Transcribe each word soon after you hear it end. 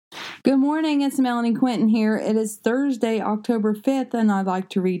Good morning, it's Melanie Quinton here. It is Thursday, October 5th, and I'd like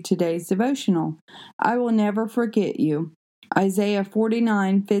to read today's devotional. I will never forget you. Isaiah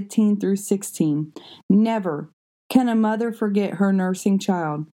 49:15 through 16. Never can a mother forget her nursing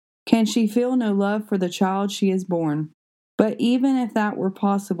child. Can she feel no love for the child she has borne? But even if that were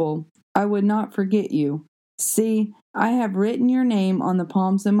possible, I would not forget you. See, I have written your name on the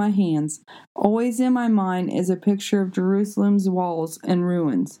palms of my hands. Always in my mind is a picture of Jerusalem's walls and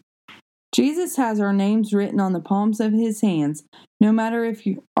ruins. Jesus has our names written on the palms of his hands. No matter if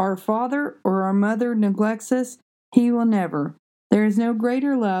our father or our mother neglects us, he will never. There is no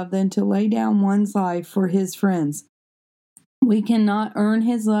greater love than to lay down one's life for his friends. We cannot earn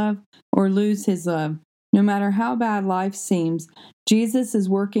his love or lose his love. No matter how bad life seems, Jesus is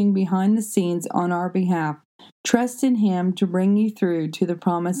working behind the scenes on our behalf. Trust in him to bring you through to the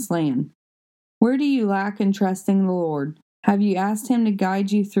promised land. Where do you lack in trusting the Lord? Have you asked him to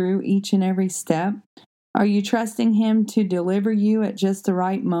guide you through each and every step? Are you trusting him to deliver you at just the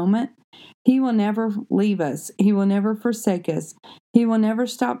right moment? He will never leave us. He will never forsake us. He will never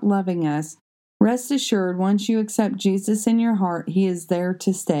stop loving us. Rest assured, once you accept Jesus in your heart, he is there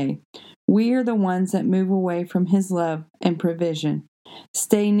to stay. We are the ones that move away from his love and provision.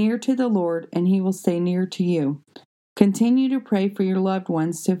 Stay near to the Lord, and he will stay near to you. Continue to pray for your loved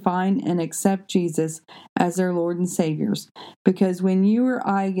ones to find and accept Jesus as their Lord and Savior, because when you or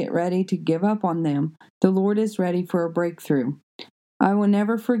I get ready to give up on them, the Lord is ready for a breakthrough. I will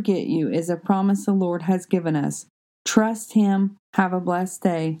never forget you is a promise the Lord has given us. Trust him. Have a blessed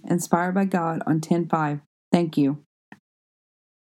day. Inspired by God on 10:5. Thank you.